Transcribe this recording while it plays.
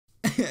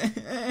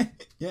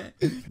Yeah.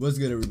 What's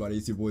good, everybody?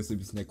 It's your boy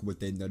Sleepy Snake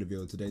with another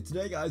video today.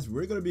 Today, guys,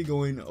 we're gonna be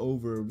going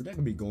over. We're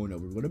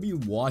gonna be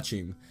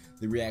watching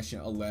the reaction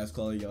of last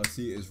Cloudia. Y'all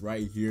see is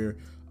right here.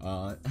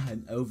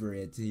 I'm over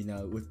it, you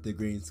know, with the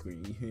green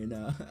screen, you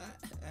know.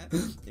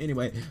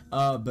 Anyway,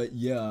 but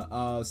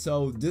yeah,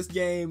 so this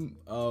game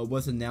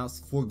was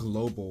announced for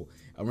global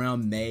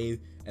around May,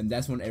 and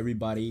that's when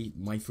everybody,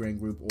 my friend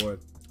group, or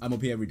I'm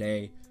OP every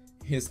day,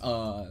 his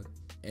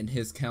and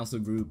his council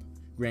group,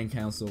 Grand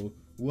Council,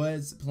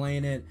 was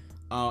playing it.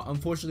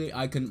 Unfortunately,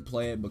 I couldn't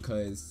play it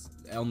because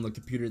on the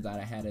computer that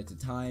I had at the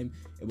time,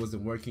 it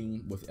wasn't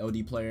working with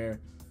LD player,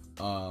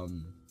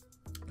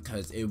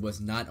 because it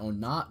was not on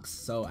Nox,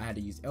 so I had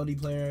to use LD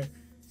player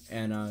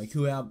and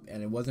QApp,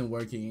 and it wasn't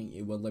working.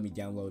 It wouldn't let me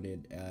download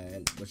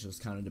it, which was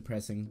kind of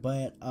depressing.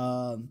 But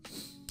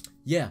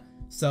yeah.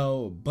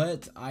 So,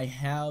 but I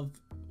have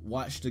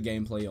watched the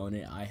gameplay on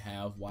it. I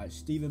have watched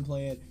Steven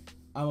play it.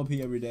 I'm OP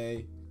every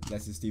day.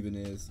 That's who Steven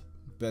is.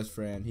 Best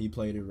friend. He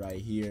played it right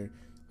here.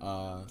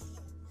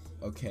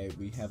 Okay,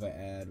 we have an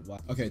ad.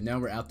 Okay, now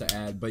we're out the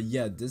ad. But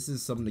yeah, this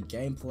is some of the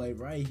gameplay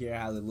right here.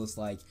 How it looks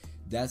like.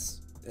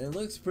 It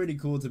looks pretty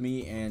cool to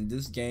me. And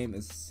this game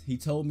is. He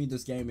told me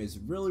this game is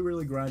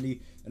really grindy.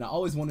 And I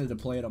always wanted to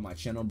play it on my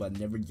channel, but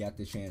never got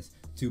the chance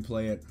to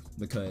play it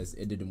because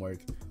it didn't work.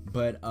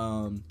 But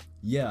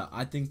yeah,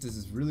 I think this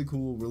is really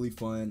cool, really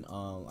fun.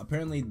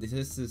 Apparently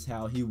this is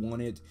how he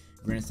wanted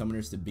Grand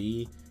Summoners to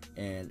be,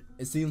 and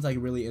it seems like a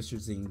really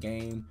interesting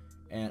game.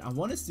 And I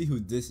want to see who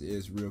this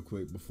is real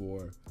quick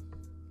before.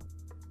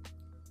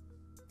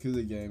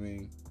 Cloudia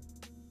Gaming,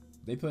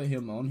 they put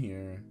him on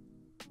here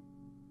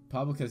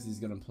probably because he's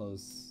gonna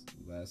post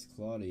last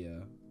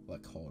Cloudia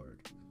like hard,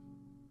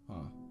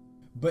 huh?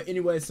 But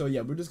anyway, so yeah,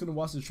 we're just gonna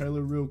watch the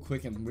trailer real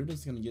quick and we're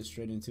just gonna get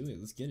straight into it.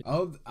 Let's get it.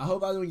 I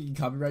hope I don't get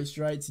copyright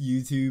strikes.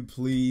 YouTube,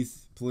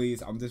 please,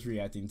 I'm just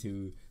reacting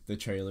to the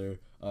trailer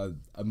of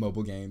a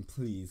mobile game.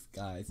 Please,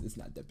 guys, it's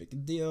not that big a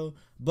deal.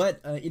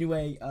 But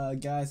anyway,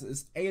 guys,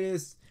 it's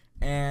thetis,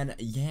 and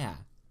yeah,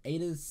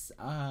 thetis.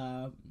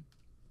 I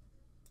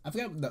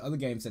forgot the other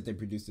games that they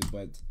produced it,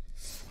 but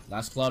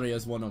last Cloudia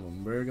is one of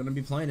them. We're gonna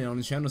be playing it on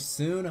the channel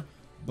soon.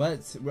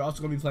 But we're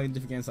also going to be playing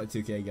different games like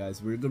 2K,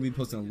 guys. We're going to be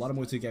posting a lot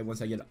more 2K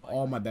once I get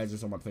all my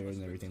badges on my players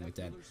and everything like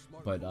that.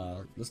 But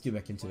let's get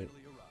back into it.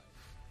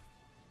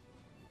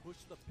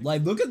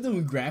 Like, look at the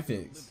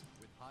graphics.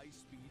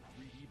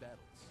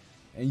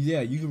 And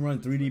yeah, you can run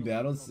 3D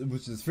battles,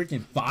 which is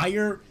freaking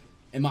fire,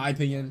 in my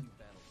opinion.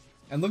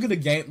 And look at the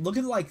game. Look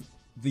at like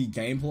the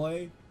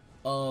gameplay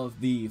of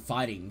the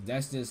fighting.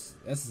 That's just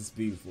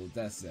beautiful.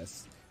 That's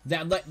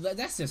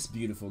just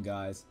beautiful,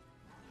 guys.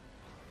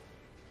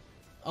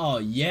 Oh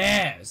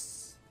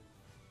yes!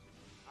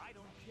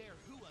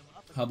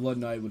 Hot Blood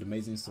Knight with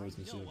amazing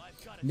swordsmanship.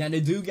 Now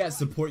they do got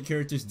support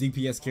characters,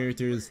 DPS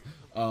characters,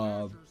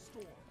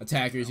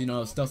 attackers, you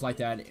know, stuff like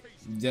that.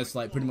 Just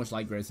like pretty much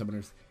like Grand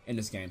Summoners in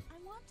this game.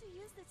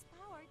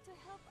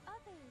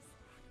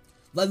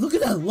 Like, look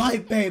at that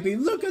light, baby!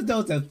 Look at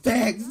those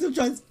effects! They're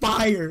just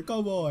fire!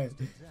 Come on!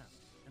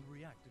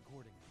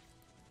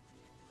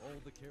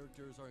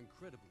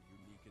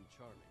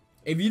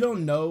 If you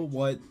don't know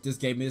what this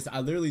game is,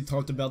 I literally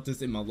talked about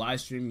this in my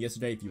live stream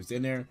yesterday if you was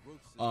in there.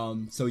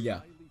 So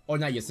yeah. Or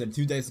not yesterday,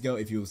 2 days ago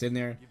if you was in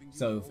there.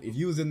 So if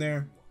you was in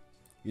there,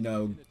 you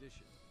know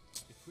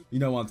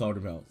what I'm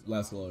talking about.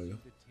 Last Cloudia.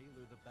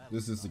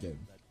 This is the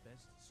game.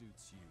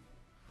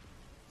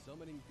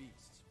 Summoning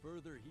beasts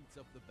further heats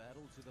up the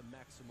battle to the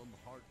maximum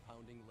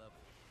heart-pounding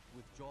level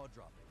with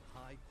jaw-dropping,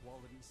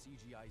 high-quality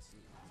CGI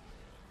scenes.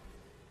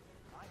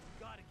 I've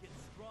got to get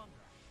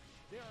stronger.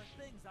 There are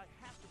things I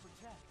have to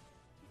protect.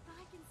 If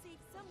I can save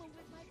someone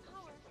with my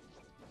power,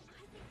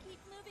 I can keep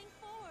moving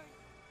forward.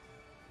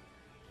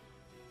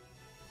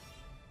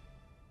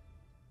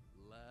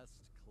 Last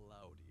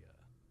Cloudia.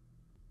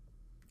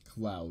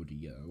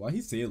 Cloudia. Why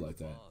he say it like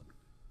that?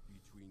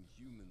 Between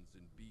humans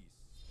and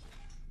beasts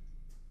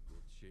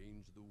will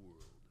change the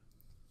world.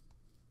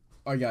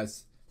 Alright,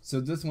 guys.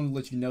 So just want to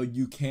let you know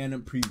you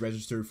can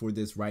pre-register for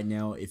this right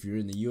now if you're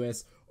in the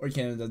US or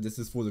Canada. This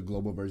is for the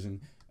global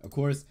version. Of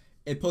course,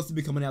 it's supposed to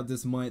be coming out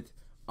this month.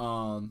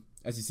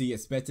 As you see,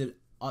 expected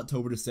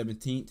October the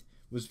 17th.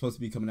 Was supposed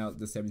to be coming out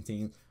the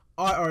 17th.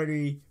 I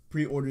already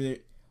pre-ordered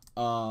it.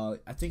 I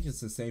think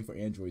it's the same for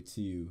Android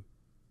too.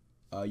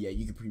 Yeah,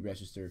 you can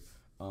pre-register.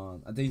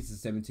 I think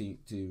it's the 17th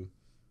too.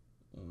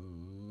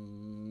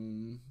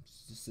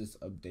 This is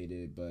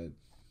updated, but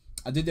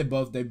I think they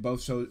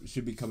both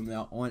should be coming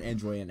out on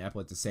Android and Apple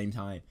at the same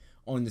time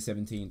on the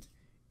 17th.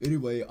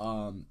 Anyway,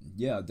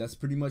 yeah, that's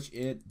pretty much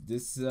it.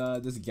 This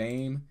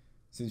game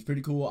seems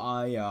pretty cool.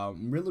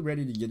 I'm really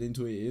ready to get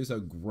into it. It is a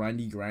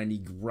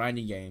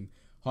grindy game.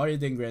 Harder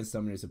than Grand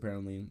Summoners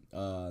apparently.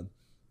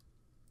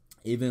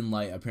 Even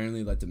like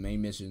apparently like the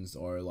main missions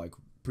are like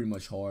pretty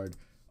much hard,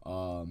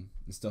 and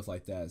stuff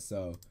like that.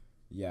 So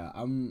yeah,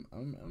 I'm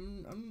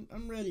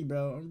ready,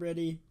 bro. I'm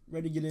ready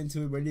to get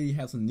into it. Ready to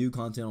have some new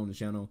content on the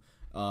channel.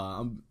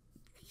 I'm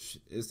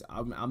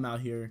out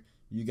here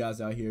you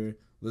guys out here.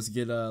 Let's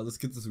get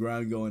this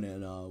grind going,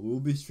 and we'll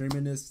be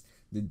streaming this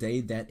the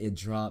day that it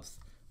drops,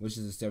 which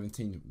is the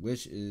 17th,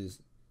 which is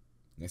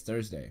next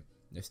Thursday.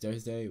 Next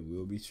Thursday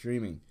we'll be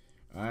streaming.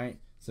 All right,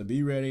 so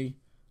be ready.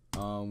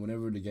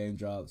 Whenever the game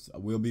drops, I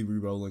will be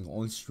re-rolling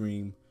on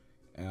stream,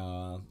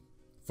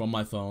 from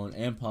my phone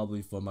and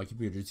probably from my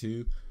computer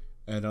too.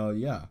 And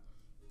yeah,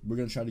 we're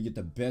gonna try to get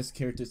the best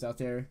characters out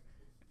there.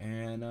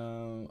 And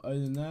other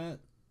than that,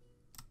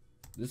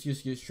 let's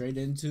just get straight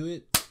into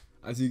it.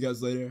 I'll see you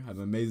guys later. Have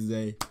an amazing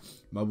day.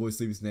 My boy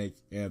Sleepy Snake,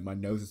 and my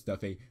nose is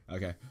stuffy.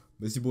 Okay,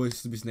 this your boy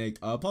Sleepy Snake.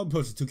 I'll probably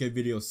post a 2K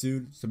video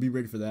soon, so be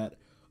ready for that.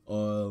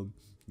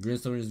 Grand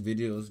Summoners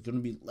video is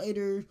gonna be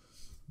later,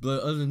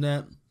 but other than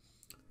that,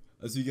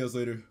 I'll see you guys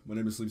later. My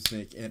name is Sleepy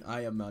Snake, and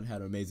I am out. Had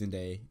an amazing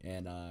day,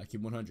 and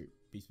keep 100.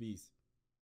 Peace, peace.